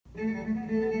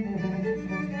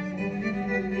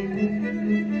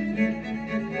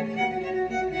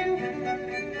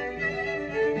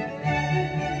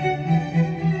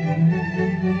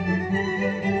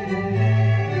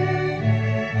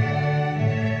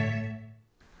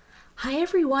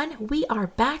everyone, we are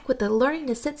back with the Learning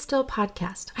to Sit Still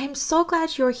podcast. I am so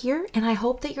glad you're here and I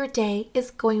hope that your day is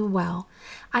going well.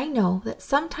 I know that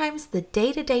sometimes the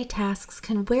day-to-day tasks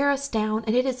can wear us down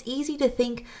and it is easy to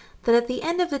think that at the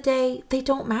end of the day, they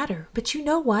don't matter. But you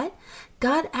know what?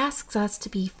 God asks us to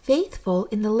be faithful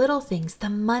in the little things, the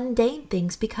mundane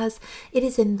things, because it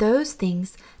is in those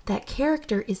things that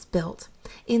character is built.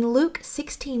 In Luke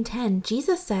 16:10,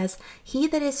 Jesus says, "He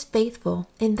that is faithful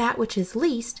in that which is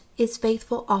least is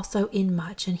faithful also in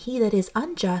much, and he that is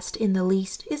unjust in the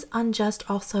least is unjust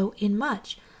also in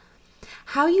much."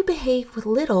 How you behave with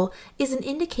little is an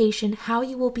indication how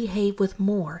you will behave with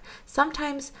more.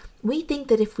 Sometimes we think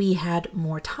that if we had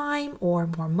more time or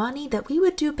more money that we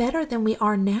would do better than we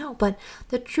are now. But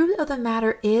the truth of the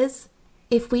matter is,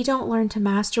 if we don't learn to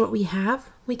master what we have,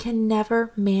 we can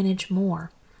never manage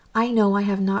more. I know I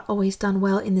have not always done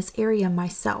well in this area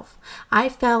myself. I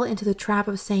fell into the trap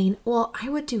of saying, well, I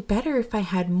would do better if I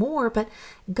had more, but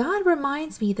God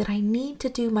reminds me that I need to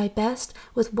do my best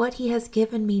with what He has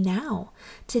given me now.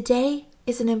 Today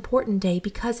is an important day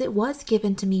because it was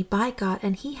given to me by God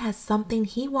and He has something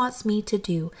He wants me to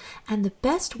do. And the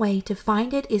best way to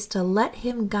find it is to let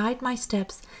Him guide my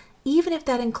steps, even if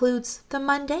that includes the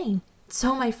mundane.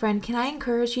 So, my friend, can I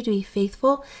encourage you to be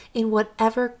faithful in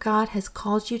whatever God has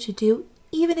called you to do,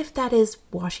 even if that is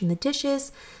washing the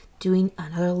dishes, doing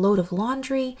another load of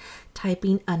laundry,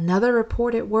 typing another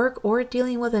report at work, or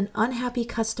dealing with an unhappy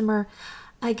customer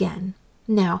again.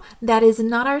 Now, that is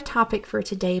not our topic for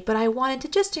today, but I wanted to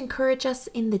just encourage us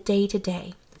in the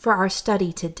day-to-day. For our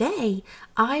study today,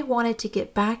 I wanted to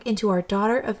get back into our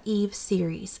Daughter of Eve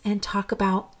series and talk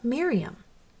about Miriam.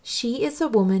 She is a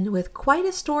woman with quite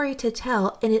a story to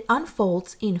tell, and it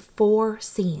unfolds in 4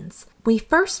 scenes. We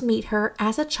first meet her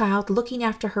as a child looking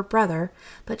after her brother,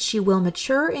 but she will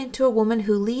mature into a woman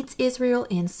who leads Israel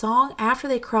in song after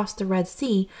they cross the Red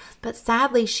Sea, but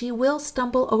sadly she will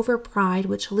stumble over pride,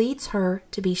 which leads her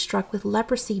to be struck with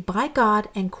leprosy by God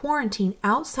and quarantine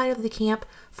outside of the camp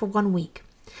for 1 week.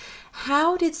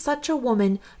 How did such a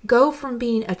woman go from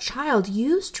being a child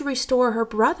used to restore her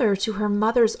brother to her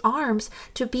mother's arms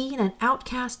to being an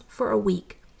outcast for a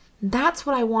week? That's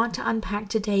what I want to unpack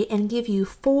today and give you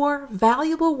 4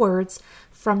 valuable words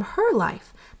from her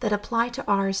life that apply to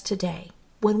ours today.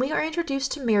 When we are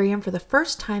introduced to Miriam for the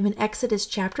first time in Exodus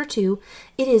chapter 2,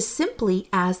 it is simply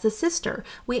as the sister.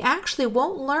 We actually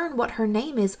won't learn what her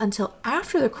name is until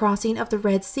after the crossing of the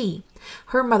Red Sea.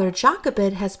 Her mother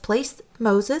Jochebed has placed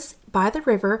Moses by the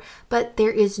river, but there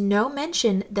is no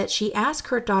mention that she asked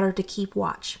her daughter to keep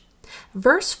watch.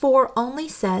 Verse 4 only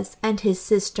says, "And his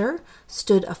sister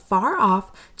stood afar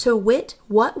off to wit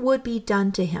what would be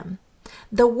done to him."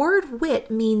 The word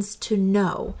wit means to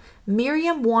know.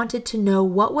 Miriam wanted to know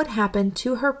what would happen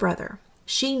to her brother.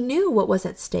 She knew what was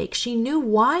at stake. She knew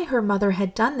why her mother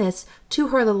had done this to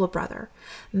her little brother.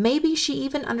 Maybe she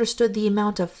even understood the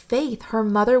amount of faith her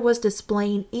mother was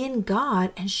displaying in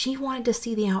God, and she wanted to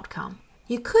see the outcome.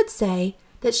 You could say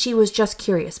that she was just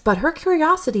curious, but her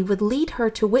curiosity would lead her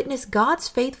to witness God's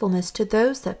faithfulness to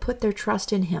those that put their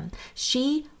trust in Him.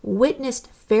 She witnessed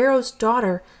Pharaoh's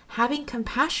daughter having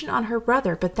compassion on her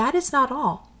brother, but that is not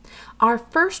all. Our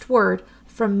first word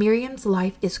from Miriam's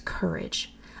life is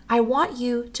courage. I want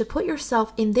you to put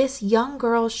yourself in this young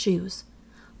girl's shoes.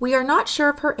 We are not sure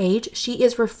of her age. She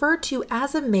is referred to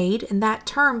as a maid, and that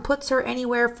term puts her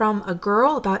anywhere from a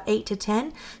girl, about 8 to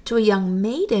 10, to a young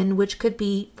maiden, which could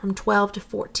be from 12 to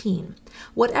 14.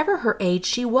 Whatever her age,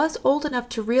 she was old enough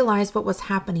to realize what was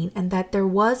happening and that there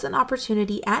was an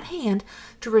opportunity at hand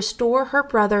to restore her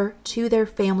brother to their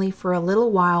family for a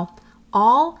little while,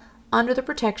 all under the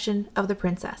protection of the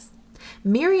princess.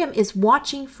 Miriam is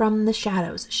watching from the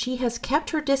shadows. She has kept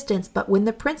her distance, but when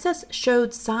the princess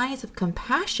showed signs of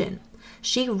compassion,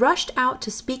 she rushed out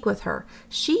to speak with her.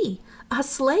 She, a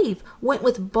slave, went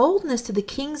with boldness to the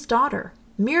king's daughter.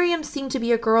 Miriam seemed to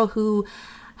be a girl who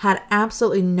had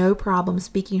absolutely no problem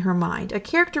speaking her mind, a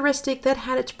characteristic that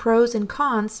had its pros and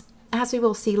cons, as we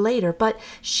will see later. But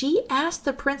she asked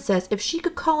the princess if she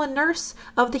could call a nurse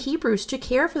of the Hebrews to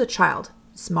care for the child.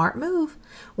 Smart move.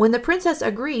 When the princess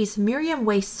agrees, Miriam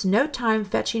wastes no time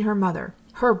fetching her mother.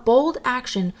 Her bold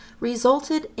action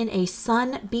resulted in a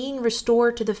son being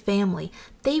restored to the family.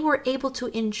 They were able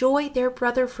to enjoy their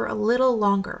brother for a little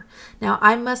longer. Now,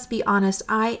 I must be honest,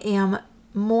 I am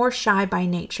more shy by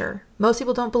nature. Most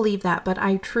people don't believe that, but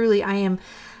I am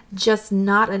just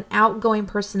not an outgoing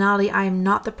personality. I am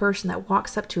not the person that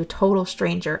walks up to a total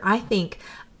stranger. I think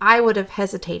I would have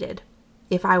hesitated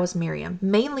if I was Miriam,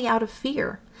 mainly out of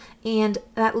fear. And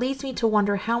that leads me to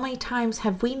wonder, how many times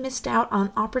have we missed out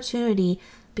on opportunity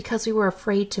because we were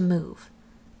afraid to move?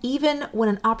 even when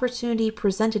an opportunity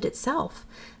presented itself.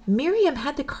 Miriam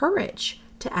had the courage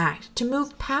to act, to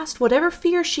move past whatever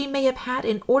fear she may have had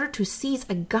in order to seize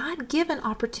a God-given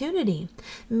opportunity.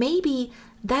 Maybe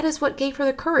that is what gave her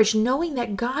the courage, knowing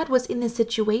that God was in the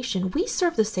situation. We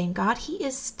serve the same God. He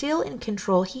is still in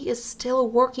control. He is still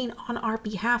working on our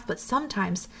behalf. But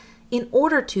sometimes, in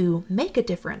order to make a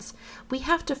difference, we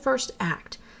have to first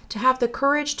act, to have the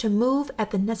courage to move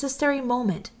at the necessary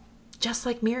moment, just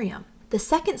like Miriam. The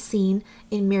second scene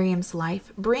in Miriam's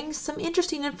life brings some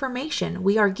interesting information.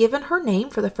 We are given her name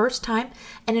for the first time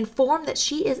and informed that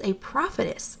she is a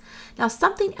prophetess. Now,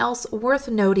 something else worth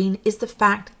noting is the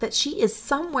fact that she is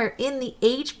somewhere in the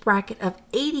age bracket of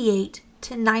 88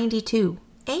 to 92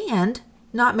 and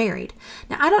not married.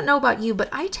 Now, I don't know about you, but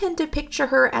I tend to picture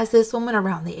her as this woman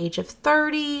around the age of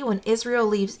 30 when Israel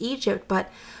leaves Egypt, but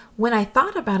when I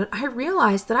thought about it, I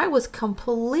realized that I was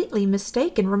completely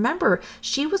mistaken. Remember,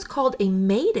 she was called a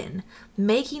maiden,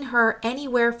 making her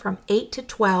anywhere from 8 to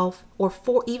 12 or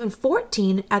even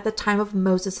 14 at the time of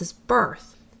Moses'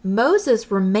 birth.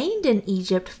 Moses remained in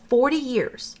Egypt 40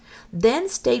 years, then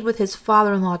stayed with his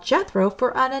father-in-law Jethro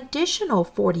for an additional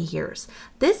 40 years.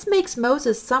 This makes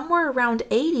Moses somewhere around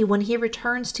 80 when he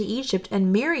returns to Egypt,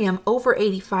 and Miriam over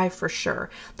 85 for sure.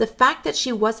 The fact that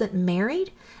she wasn't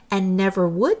married and never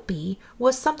would be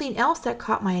was something else that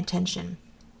caught my attention.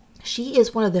 She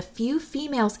is one of the few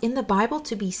females in the Bible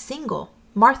to be single.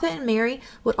 Martha and Mary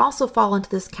would also fall into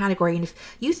this category, and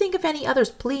if you think of any others,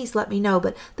 please let me know,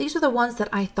 but these are the ones that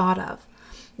I thought of.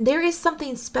 There is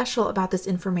something special about this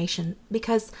information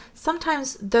because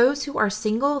sometimes those who are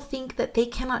single think that they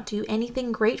cannot do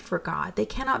anything great for God. They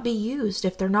cannot be used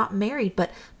if they're not married, but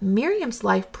Miriam's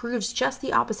life proves just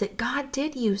the opposite. God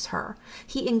did use her.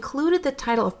 He included the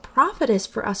title of prophetess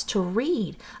for us to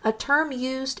read, a term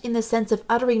used in the sense of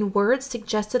uttering words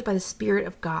suggested by the Spirit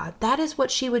of God. That is what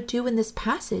she would do in this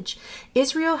passage.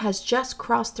 Israel has just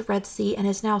crossed the Red Sea and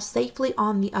is now safely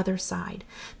on the other side.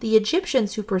 The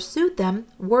Egyptians who pursued them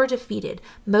were defeated.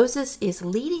 Moses is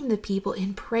leading the people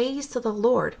in praise to the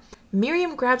Lord.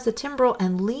 Miriam grabs the timbrel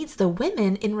and leads the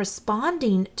women in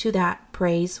responding to that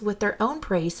praise with their own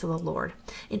praise to the Lord.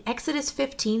 In Exodus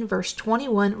 15, verse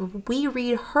 21, we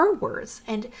read her words,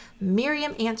 and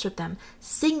Miriam answered them,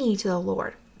 "Sing ye to the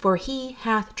Lord, for he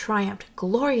hath triumphed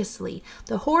gloriously.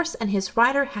 The horse and his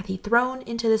rider hath he thrown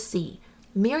into the sea."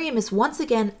 Miriam is once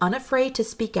again unafraid to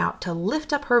speak out, to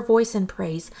lift up her voice in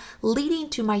praise, leading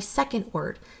to my second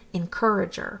word,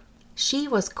 encourager. She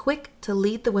was quick to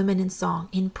lead the women in song,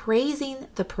 in praising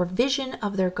the provision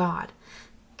of their God.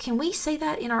 Can we say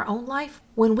that in our own life?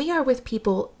 When we are with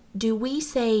people, do we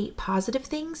say positive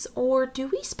things or do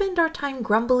we spend our time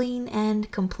grumbling and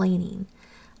complaining?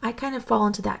 I kind of fall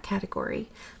into that category.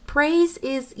 Praise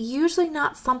is usually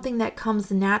not something that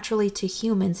comes naturally to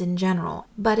humans in general,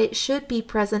 but it should be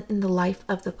present in the life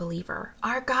of the believer.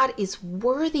 Our God is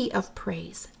worthy of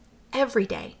praise every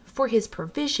day for his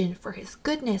provision, for his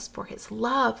goodness, for his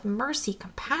love, mercy,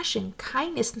 compassion,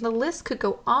 kindness, and the list could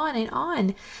go on and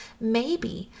on.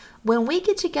 Maybe when we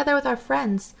get together with our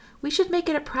friends, we should make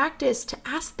it a practice to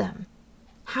ask them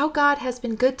how God has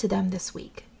been good to them this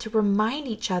week, to remind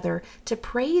each other to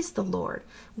praise the Lord.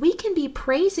 We can be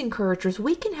praise encouragers.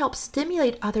 We can help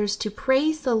stimulate others to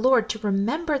praise the Lord, to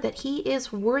remember that he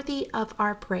is worthy of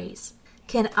our praise.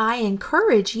 Can I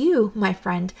encourage you, my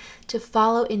friend, to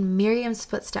follow in Miriam's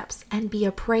footsteps and be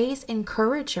a praise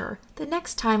encourager the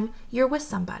next time you're with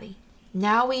somebody?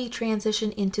 Now we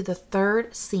transition into the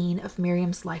third scene of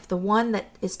Miriam's life, the one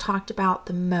that is talked about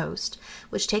the most,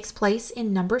 which takes place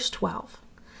in Numbers 12.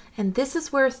 And this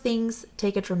is where things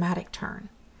take a dramatic turn.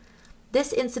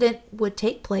 This incident would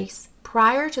take place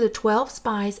prior to the 12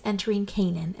 spies entering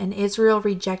Canaan and Israel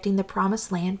rejecting the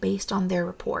promised land based on their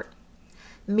report.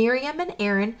 Miriam and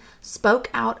Aaron spoke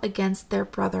out against their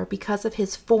brother because of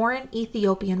his foreign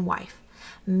Ethiopian wife.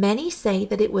 Many say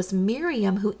that it was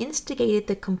Miriam who instigated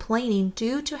the complaining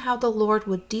due to how the Lord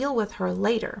would deal with her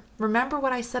later. Remember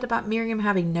what I said about Miriam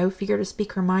having no fear to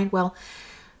speak her mind? Well,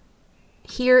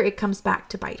 here it comes back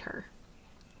to bite her.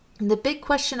 And the big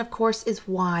question, of course, is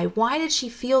why? Why did she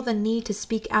feel the need to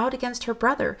speak out against her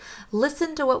brother?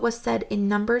 Listen to what was said in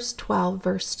Numbers 12,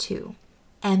 verse 2.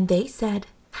 And they said,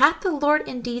 "Hath the Lord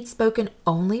indeed spoken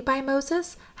only by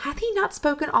Moses? Hath he not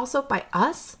spoken also by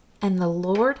us?" And the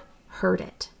Lord heard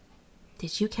it.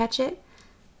 Did you catch it?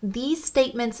 These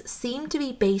statements seem to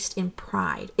be based in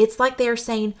pride. It's like they are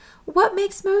saying, what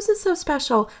makes Moses so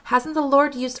special? Hasn't the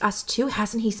Lord used us too?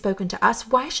 Hasn't he spoken to us?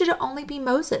 Why should it only be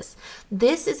Moses?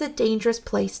 This is a dangerous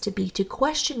place to be, to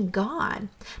question God.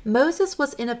 Moses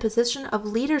was in a position of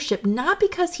leadership, not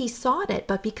because he sought it,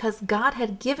 but because God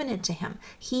had given it to him.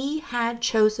 He had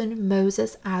chosen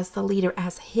Moses as the leader,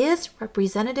 as his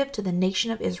representative to the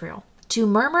nation of Israel. To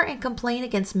murmur and complain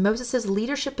against Moses'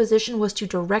 leadership position was to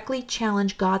directly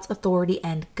challenge God's authority,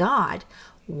 and God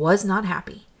was not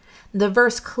happy. The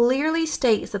verse clearly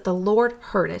states that the Lord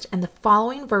heard it, and the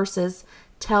following verses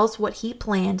tells what he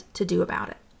planned to do about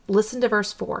it. Listen to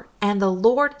verse 4. And the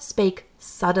Lord spake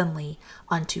suddenly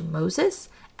unto Moses,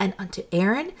 and unto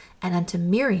Aaron, and unto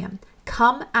Miriam,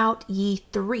 Come out ye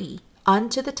three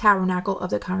unto the tabernacle of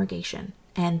the congregation.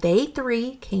 And they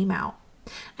three came out.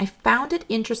 I found it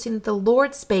interesting that the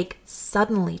Lord spake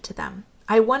suddenly to them.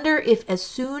 I wonder if as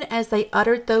soon as they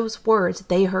uttered those words,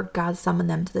 they heard God summon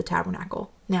them to the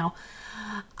tabernacle. Now,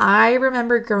 I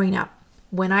remember growing up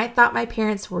when I thought my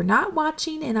parents were not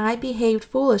watching and I behaved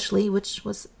foolishly, which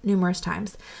was numerous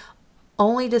times,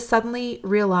 only to suddenly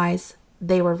realize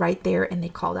they were right there and they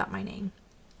called out my name.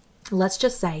 Let's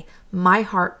just say my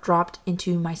heart dropped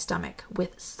into my stomach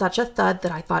with such a thud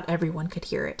that I thought everyone could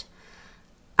hear it.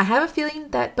 I have a feeling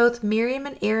that both Miriam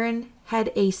and Aaron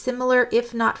had a similar,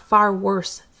 if not far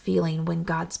worse, feeling when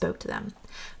God spoke to them.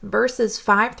 Verses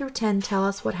 5 through 10 tell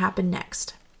us what happened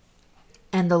next.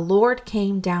 And the Lord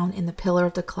came down in the pillar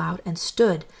of the cloud and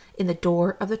stood in the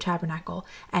door of the tabernacle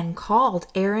and called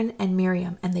Aaron and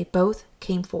Miriam, and they both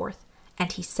came forth.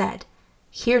 And he said,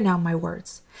 Hear now my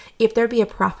words. If there be a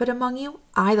prophet among you,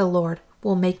 I, the Lord,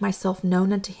 will make myself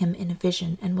known unto him in a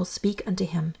vision, and will speak unto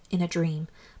him in a dream.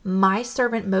 My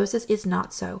servant Moses is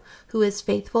not so, who is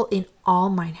faithful in all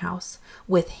mine house.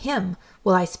 With him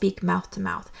will I speak mouth to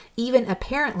mouth, even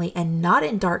apparently, and not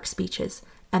in dark speeches.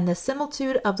 And the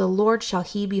similitude of the Lord shall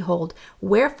he behold.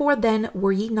 Wherefore then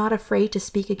were ye not afraid to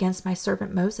speak against my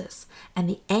servant Moses? And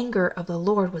the anger of the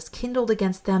Lord was kindled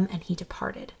against them, and he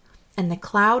departed. And the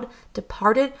cloud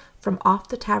departed from off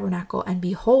the tabernacle, and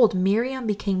behold, Miriam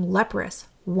became leprous,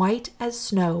 white as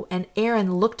snow, and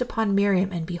Aaron looked upon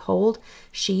Miriam, and behold,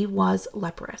 she was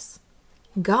leprous.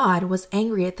 God was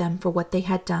angry at them for what they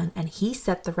had done, and he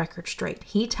set the record straight.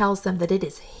 He tells them that it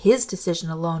is his decision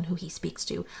alone who he speaks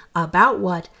to, about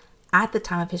what, at the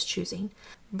time of his choosing.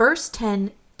 Verse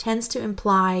 10 tends to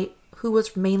imply who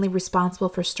was mainly responsible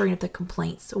for stirring up the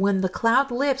complaints. When the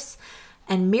cloud lifts,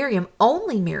 and Miriam,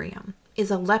 only Miriam,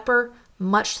 is a leper,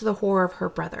 much to the horror of her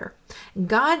brother.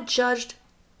 God judged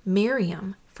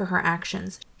Miriam for her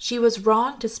actions. She was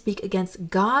wrong to speak against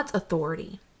God's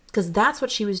authority, because that's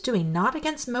what she was doing, not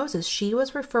against Moses. She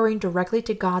was referring directly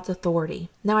to God's authority.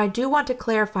 Now, I do want to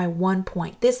clarify one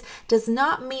point. This does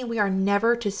not mean we are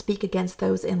never to speak against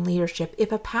those in leadership.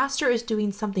 If a pastor is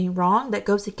doing something wrong that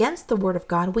goes against the word of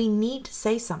God, we need to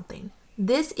say something.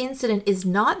 This incident is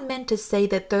not meant to say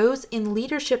that those in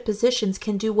leadership positions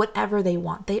can do whatever they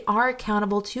want. They are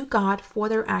accountable to God for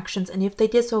their actions, and if they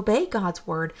disobey God's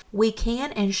word, we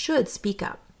can and should speak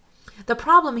up. The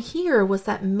problem here was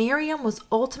that Miriam was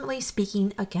ultimately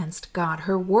speaking against God.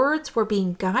 Her words were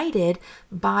being guided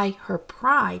by her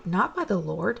pride, not by the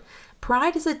Lord.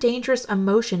 Pride is a dangerous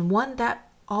emotion, one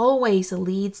that always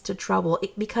leads to trouble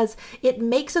because it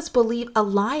makes us believe a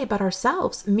lie about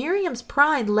ourselves. Miriam's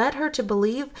pride led her to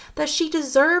believe that she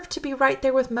deserved to be right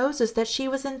there with Moses, that she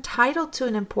was entitled to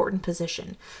an important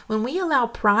position. When we allow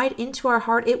pride into our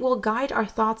heart, it will guide our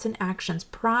thoughts and actions.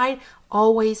 Pride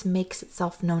always makes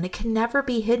itself known. It can never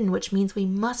be hidden, which means we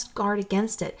must guard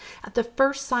against it. At the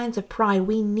first signs of pride,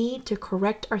 we need to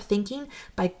correct our thinking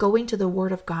by going to the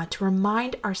Word of God to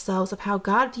remind ourselves of how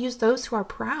God views those who are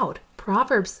proud.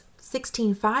 Proverbs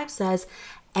 16:5 says,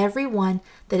 Everyone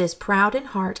that is proud in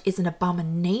heart is an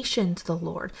abomination to the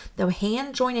Lord. Though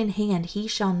hand join in hand, he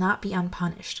shall not be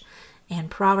unpunished.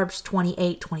 And Proverbs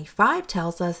 28:25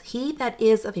 tells us, He that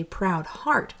is of a proud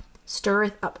heart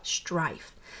stirreth up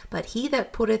strife, but he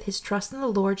that putteth his trust in the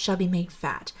Lord shall be made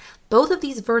fat. Both of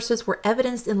these verses were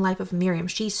evidenced in the life of Miriam.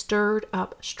 She stirred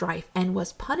up strife and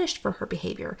was punished for her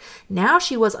behavior. Now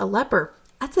she was a leper.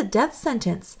 That's a death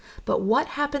sentence. But what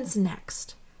happens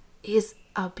next is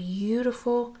a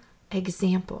beautiful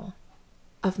example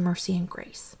of mercy and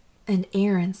grace. And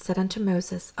Aaron said unto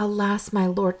Moses, Alas, my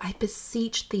Lord, I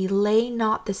beseech thee, lay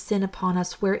not the sin upon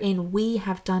us wherein we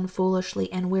have done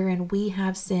foolishly and wherein we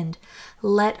have sinned.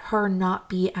 Let her not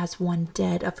be as one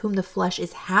dead, of whom the flesh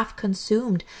is half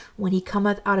consumed when he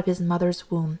cometh out of his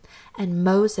mother's womb. And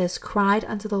Moses cried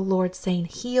unto the Lord, saying,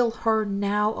 Heal her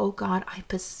now, O God, I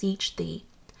beseech thee.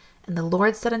 And the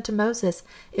Lord said unto Moses,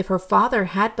 If her father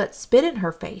had but spit in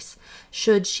her face,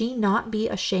 should she not be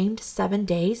ashamed 7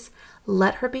 days?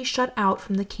 Let her be shut out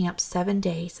from the camp 7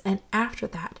 days, and after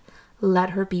that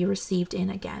let her be received in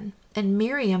again. And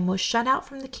Miriam was shut out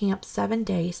from the camp 7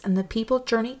 days, and the people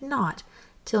journeyed not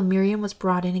till Miriam was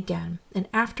brought in again. And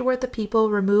afterward the people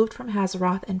removed from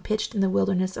Hazeroth and pitched in the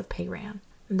wilderness of Paran.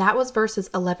 And that was verses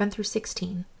 11 through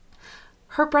 16.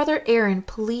 Her brother Aaron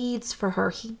pleads for her.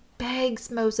 He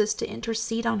begs Moses to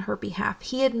intercede on her behalf.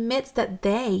 He admits that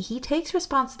he takes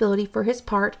responsibility for his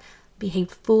part,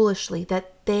 behaved foolishly,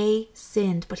 that they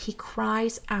sinned, but he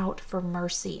cries out for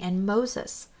mercy. And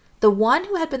Moses, the one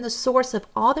who had been the source of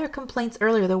all their complaints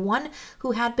earlier, the one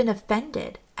who had been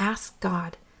offended, asks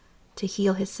God to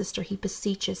heal his sister. He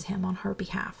beseeches him on her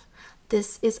behalf.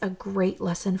 This is a great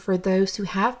lesson for those who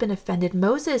have been offended.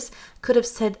 Moses could have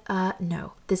said,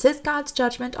 no, this is God's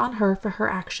judgment on her for her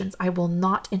actions. I will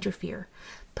not interfere.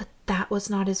 But that was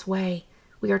not his way.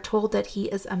 We are told that he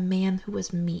is a man who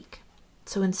was meek.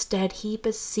 So instead, he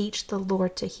beseeched the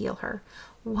Lord to heal her.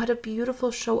 What a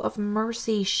beautiful show of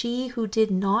mercy. She who did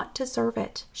not deserve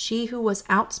it, she who was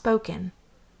outspoken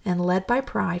and led by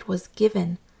pride, was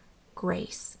given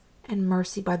grace and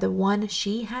mercy by the one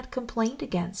she had complained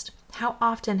against. How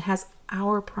often has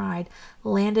our pride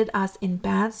landed us in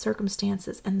bad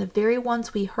circumstances, and the very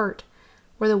ones we hurt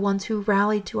were the ones who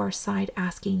rallied to our side,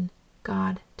 asking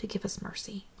God to give us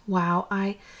mercy. Wow,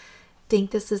 I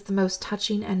think this is the most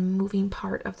touching and moving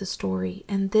part of the story.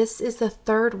 And this is the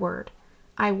third word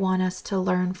I want us to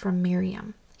learn from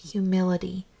Miriam: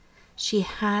 humility. She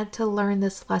had to learn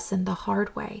this lesson the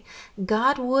hard way.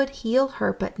 God would heal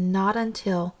her, but not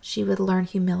until she would learn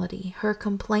humility. Her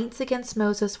complaints against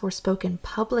Moses were spoken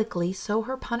publicly, so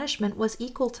her punishment was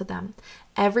equal to them.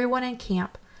 Everyone in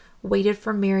camp waited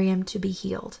for Miriam to be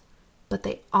healed, but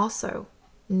they also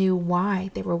knew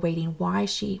why they were waiting, why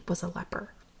she was a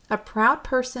leper. A proud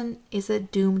person is a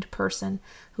doomed person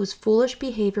whose foolish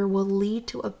behavior will lead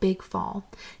to a big fall.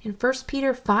 In 1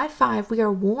 Peter 5:5, we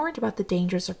are warned about the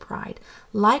dangers of pride.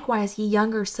 Likewise, ye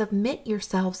younger, submit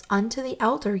yourselves unto the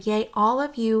elder. Yea, all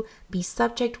of you be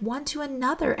subject one to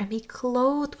another, and be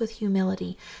clothed with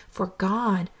humility. For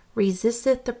God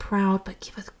resisteth the proud, but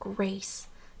giveth grace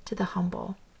to the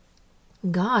humble.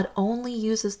 God only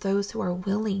uses those who are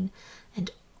willing, and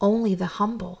only the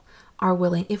humble are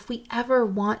willing. If we ever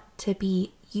want to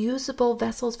be usable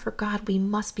vessels for God, we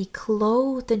must be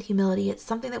clothed in humility. It's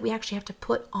something that we actually have to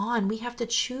put on. We have to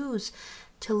choose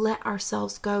to let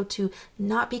ourselves go, to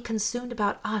not be consumed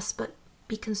about us, but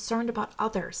be concerned about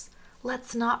others.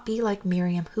 Let's not be like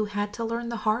Miriam, who had to learn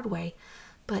the hard way,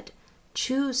 but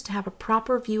choose to have a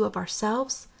proper view of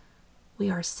ourselves.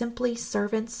 We are simply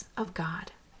servants of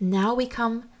God. Now we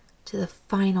come to the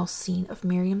final scene of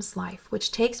Miriam's life,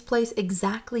 which takes place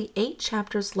exactly 8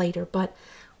 chapters later, but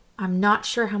I'm not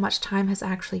sure how much time has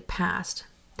actually passed.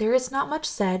 There is not much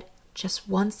said, just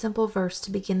one simple verse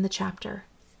to begin the chapter.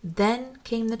 Then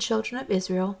came the children of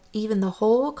Israel, even the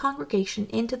whole congregation,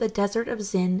 into the desert of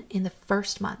Zin in the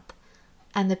 1st month,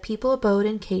 and the people abode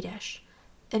in Kadesh.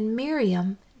 And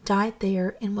Miriam died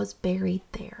there and was buried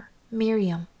there.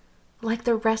 Miriam, like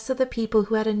the rest of the people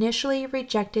who had initially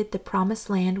rejected the promised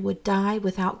land, would die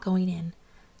without going in.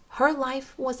 Her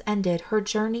life was ended, her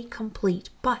journey complete,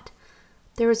 but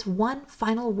there is one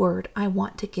final word I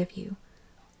want to give you: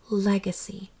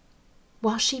 legacy.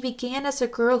 While she began as a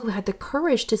girl who had the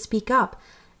courage to speak up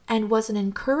and was an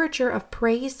encourager of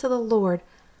praise to the Lord,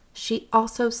 she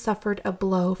also suffered a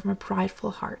blow from a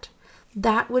prideful heart.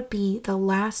 That would be the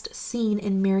last scene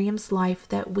in Miriam's life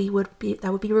that would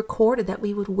be recorded, that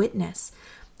we would witness.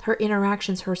 Her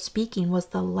interactions, her speaking, was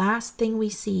the last thing we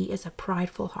see is a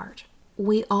prideful heart.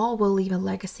 We all will leave a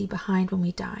legacy behind when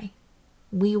we die.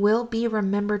 We will be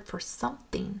remembered for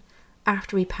something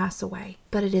after we pass away,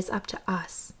 but it is up to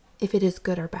us if it is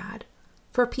good or bad.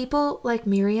 For people like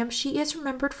Miriam, she is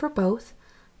remembered for both,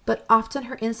 but often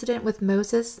her incident with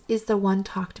Moses is the one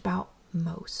talked about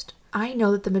most. I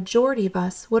know that the majority of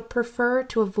us would prefer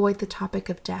to avoid the topic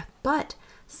of death, but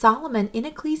Solomon in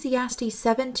Ecclesiastes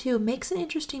 7:2 makes an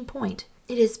interesting point.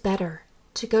 It is better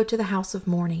to go to the house of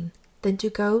mourning than to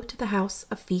go to the house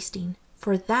of feasting,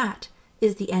 for that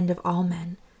is the end of all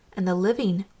men, and the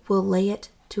living will lay it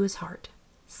to his heart.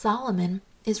 Solomon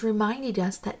is reminding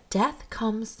us that death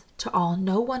comes to all.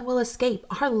 No one will escape.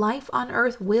 Our life on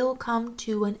earth will come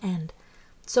to an end.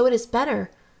 So it is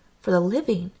better for the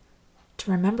living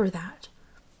to remember that.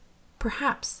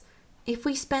 Perhaps if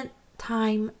we spent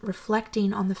time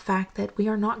reflecting on the fact that we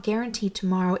are not guaranteed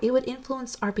tomorrow, it would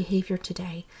influence our behavior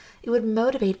today. It would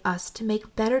motivate us to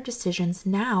make better decisions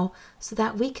now so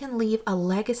that we can leave a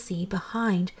legacy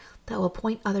behind that will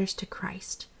point others to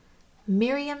Christ.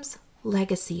 Miriam's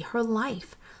legacy, her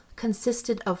life,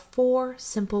 consisted of 4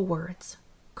 simple words: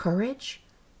 courage,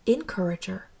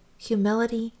 encourager,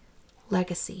 humility,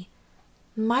 legacy.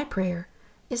 My prayer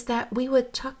is that we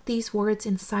would tuck these words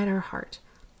inside our heart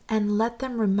and let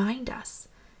them remind us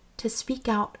to speak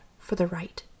out for the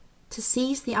right, to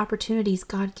seize the opportunities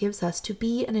God gives us, to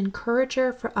be an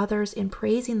encourager for others in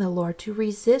praising the Lord, to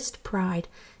resist pride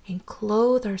and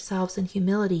clothe ourselves in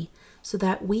humility so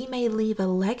that we may leave a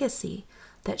legacy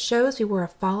that shows we were a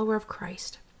follower of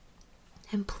Christ.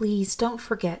 And please don't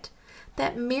forget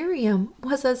that Miriam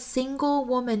was a single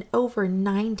woman over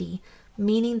 90,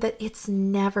 meaning that it's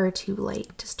never too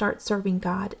late to start serving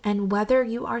God. And whether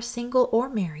you are single or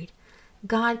married,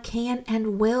 God can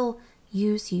and will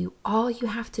use you. All you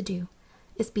have to do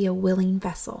is be a willing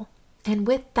vessel. And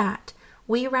with that,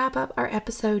 we wrap up our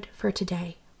episode for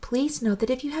today. Please know that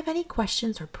if you have any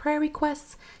questions or prayer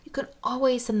requests, you can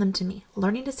always send them to me,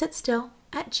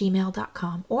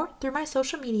 learningtositstill@gmail.com, or through my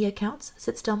social media accounts,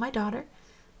 Sit Still My Daughter.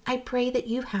 I pray that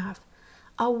you have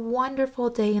a wonderful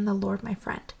day in the Lord, my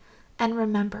friend. And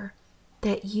remember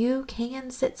that you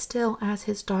can sit still as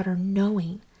His daughter,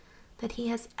 knowing that He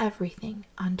has everything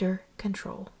under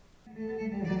control.